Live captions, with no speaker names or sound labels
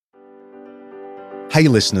Hey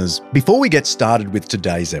listeners, before we get started with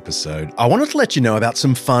today's episode, I wanted to let you know about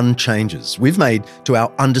some fun changes we've made to our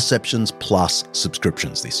Undeceptions Plus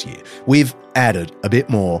subscriptions this year. We've added a bit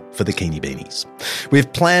more for the Keenie Beanies. We've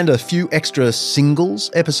planned a few extra singles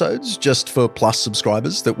episodes just for Plus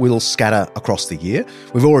subscribers that we'll scatter across the year.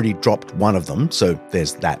 We've already dropped one of them, so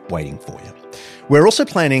there's that waiting for you. We're also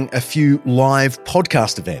planning a few live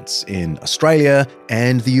podcast events in Australia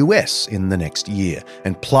and the US in the next year,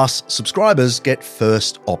 and Plus subscribers get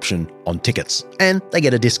first option on tickets, and they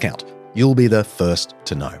get a discount. You'll be the first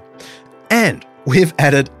to know. And we've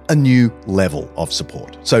added a new level of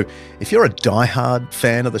support. So if you're a diehard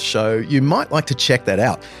fan of the show, you might like to check that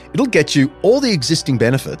out. It'll get you all the existing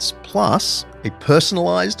benefits, plus a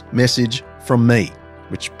personalised message from me,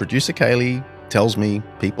 which producer Kaylee tells me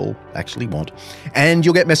people actually want. And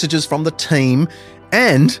you'll get messages from the team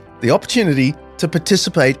and the opportunity to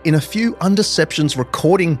participate in a few Undeceptions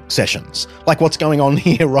recording sessions, like what's going on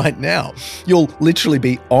here right now. You'll literally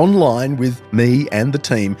be online with me and the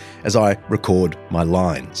team as I record my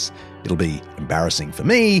lines. It'll be embarrassing for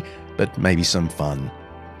me, but maybe some fun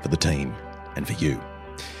for the team and for you.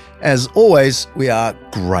 As always, we are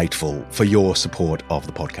grateful for your support of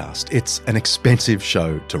the podcast. It's an expensive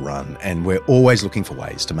show to run, and we're always looking for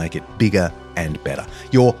ways to make it bigger and better.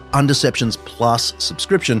 Your Undeceptions Plus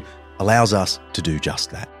subscription allows us to do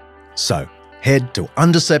just that. So head to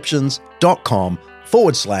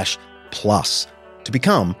undeceptions.com/plus to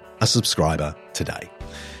become a subscriber today.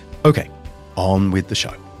 Okay, on with the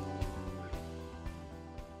show.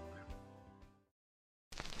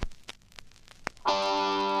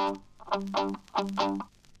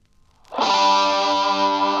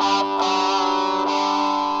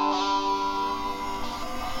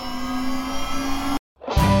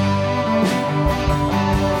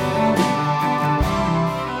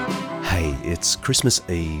 Hey, it's Christmas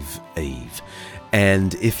Eve,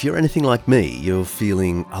 and if you're anything like me, you're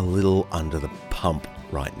feeling a little under the pump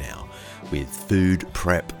right now with food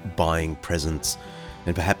prep, buying presents,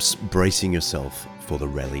 and perhaps bracing yourself for the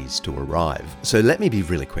rallies to arrive. So let me be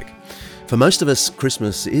really quick. For most of us,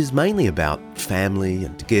 Christmas is mainly about family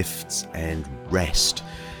and gifts and rest,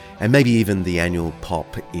 and maybe even the annual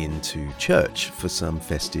pop into church for some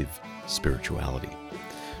festive spirituality.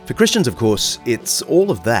 For Christians, of course, it's all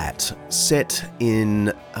of that set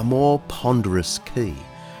in a more ponderous key,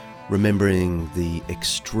 remembering the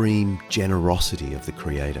extreme generosity of the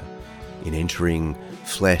Creator in entering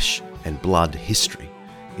flesh and blood history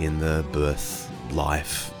in the birth,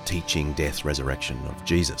 life, teaching, death, resurrection of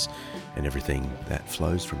Jesus, and everything that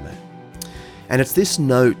flows from that. And it's this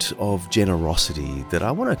note of generosity that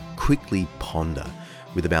I want to quickly ponder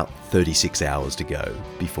with about 36 hours to go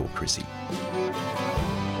before Chrissy.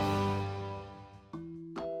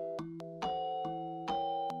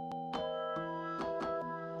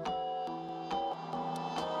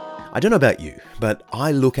 I don't know about you, but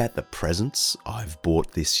I look at the presents I've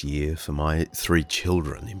bought this year for my 3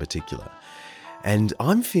 children in particular, and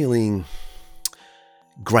I'm feeling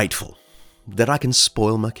grateful that I can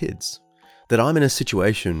spoil my kids, that I'm in a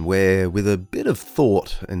situation where, with a bit of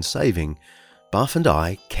thought and saving, Buff and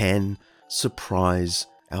I can surprise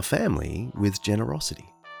our family with generosity.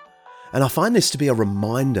 And I find this to be a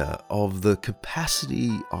reminder of the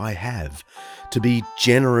capacity I have to be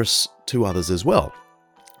generous to others as well,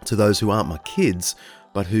 to those who aren't my kids,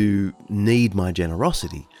 but who need my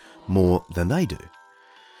generosity more than they do.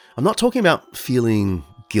 I'm not talking about feeling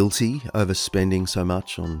guilty over spending so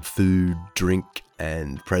much on food, drink,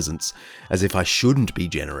 and presents, as if I shouldn't be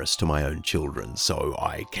generous to my own children so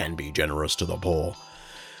I can be generous to the poor.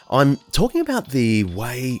 I'm talking about the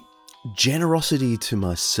way generosity to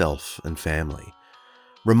myself and family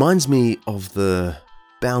reminds me of the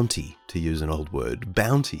bounty, to use an old word,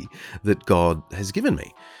 bounty that God has given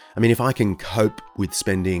me. I mean, if I can cope with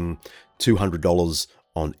spending $200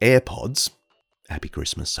 on AirPods, happy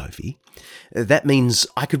Christmas, Sophie, that means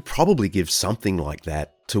I could probably give something like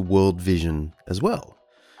that to World Vision as well.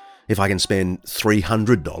 If I can spend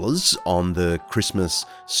 $300 on the Christmas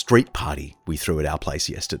street party we threw at our place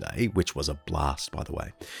yesterday, which was a blast, by the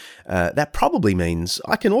way, that probably means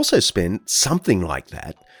I can also spend something like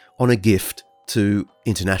that on a gift to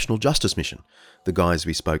International Justice Mission, the guys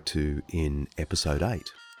we spoke to in episode 8.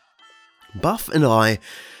 Buff and I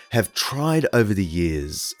have tried over the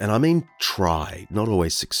years, and I mean try, not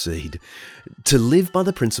always succeed, to live by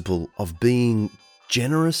the principle of being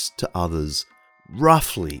generous to others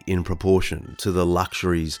roughly in proportion to the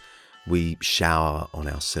luxuries we shower on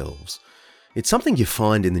ourselves. It's something you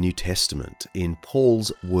find in the New Testament in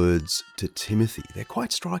Paul's words to Timothy. They're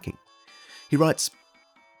quite striking. He writes,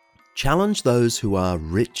 "Challenge those who are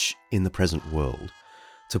rich in the present world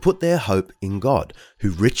to put their hope in God, who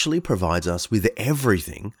richly provides us with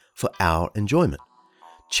everything for our enjoyment.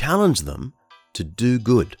 Challenge them to do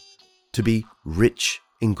good, to be rich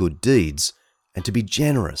in good deeds, and to be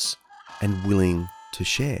generous and willing to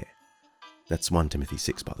share. That's 1 Timothy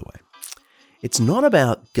 6, by the way. It's not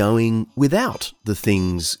about going without the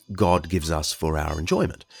things God gives us for our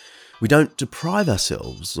enjoyment. We don't deprive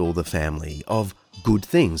ourselves or the family of good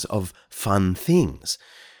things, of fun things.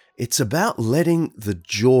 It's about letting the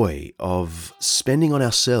joy of spending on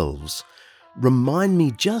ourselves remind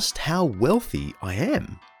me just how wealthy I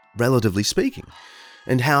am, relatively speaking,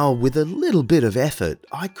 and how with a little bit of effort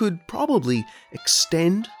I could probably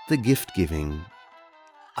extend the gift giving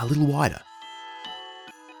a little wider.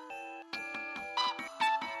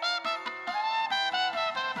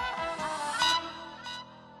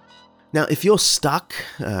 Now, if you're stuck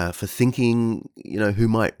for thinking, who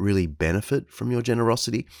might really benefit from your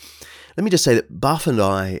generosity, let me just say that Buff and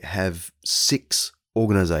I have 6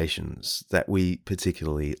 organisations that we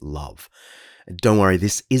particularly love. Don't worry,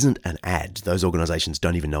 this isn't an ad. Those organisations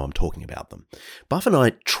don't even know I'm talking about them. Buff and I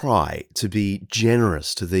try to be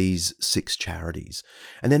generous to these 6 charities,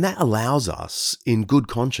 and then that allows us, in good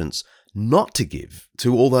conscience, not to give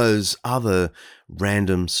to all those other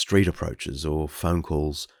random street approaches or phone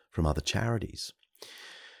calls from other charities.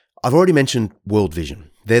 I've already mentioned World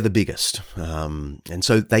Vision. They're the biggest. And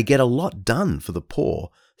so they get a lot done for the poor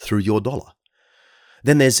through your dollar.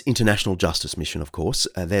 Then there's International Justice Mission, of course.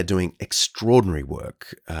 They're doing extraordinary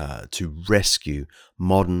work to rescue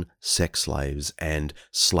modern sex slaves and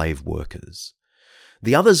slave workers.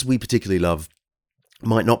 The others we particularly love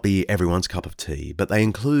might not be everyone's cup of tea, but they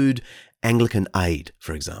include Anglican Aid,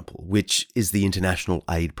 for example, which is the international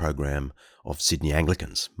aid program of Sydney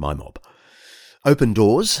Anglicans, my mob. Open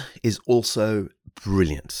Doors is also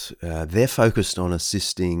brilliant. They're focused on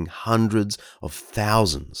assisting hundreds of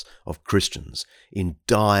thousands of Christians in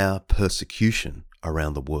dire persecution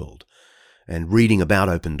around the world. And reading about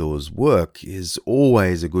Open Doors' work is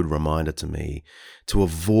always a good reminder to me to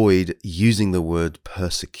avoid using the word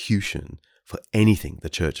persecution for anything the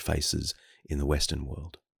church faces in the Western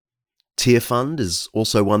world. Tear Fund is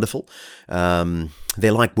also wonderful.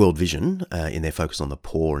 They're like World Vision in their focus on the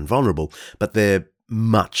poor and vulnerable, but they're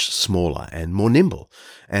much smaller and more nimble,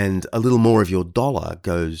 and a little more of your dollar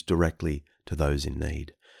goes directly to those in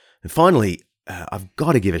need. And finally, I've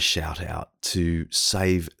got to give a shout out to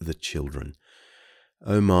Save the Children.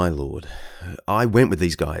 Oh my Lord. I went with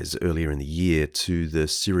these guys earlier in the year to the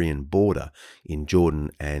Syrian border in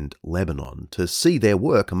Jordan and Lebanon to see their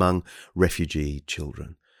work among refugee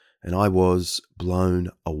children. And I was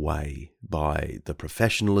blown away by the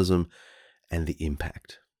professionalism and the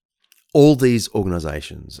impact. All these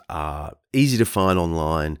organisations are easy to find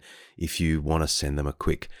online if you want to send them a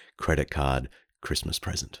quick credit card Christmas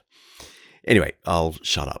present. Anyway, I'll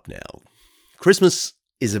shut up now. Christmas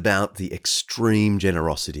is about the extreme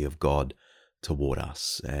generosity of God toward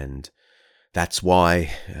us, and that's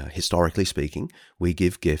why, historically speaking, we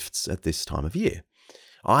give gifts at this time of year.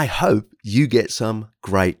 I hope you get some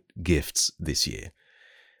great gifts this year.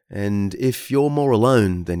 And if you're more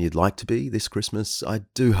alone than you'd like to be this Christmas, I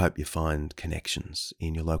do hope you find connections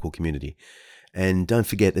in your local community. And don't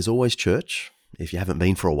forget, there's always church. If you haven't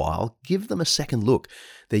been for a while, give them a second look.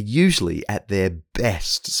 They're usually at their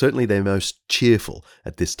best, certainly their most cheerful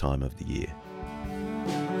at this time of the year.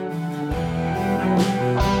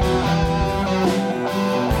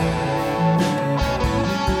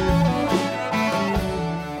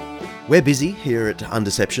 We're busy here at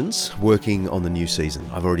Undeceptions, working on the new season.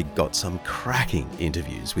 I've already got some cracking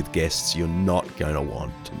interviews with guests you're not going to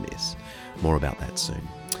want to miss. More about that soon.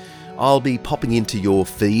 I'll be popping into your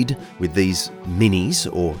feed with these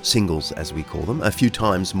minis, or singles as we call them, a few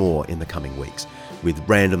times more in the coming weeks, with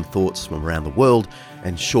random thoughts from around the world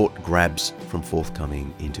and short grabs from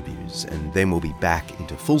forthcoming interviews. And then we'll be back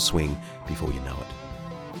into full swing before you know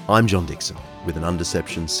it. I'm John Dixon with an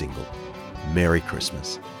Undeception single. Merry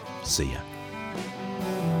Christmas. See ya.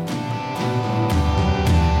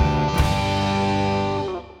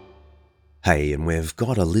 Hey, and we've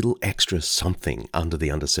got a little extra something under the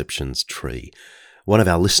Undeceptions tree. One of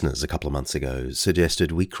our listeners a couple of months ago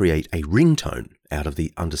suggested we create a ringtone out of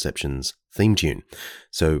the Undeceptions theme tune.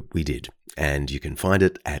 So we did, and you can find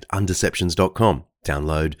it at undeceptions.com.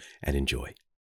 Download and enjoy.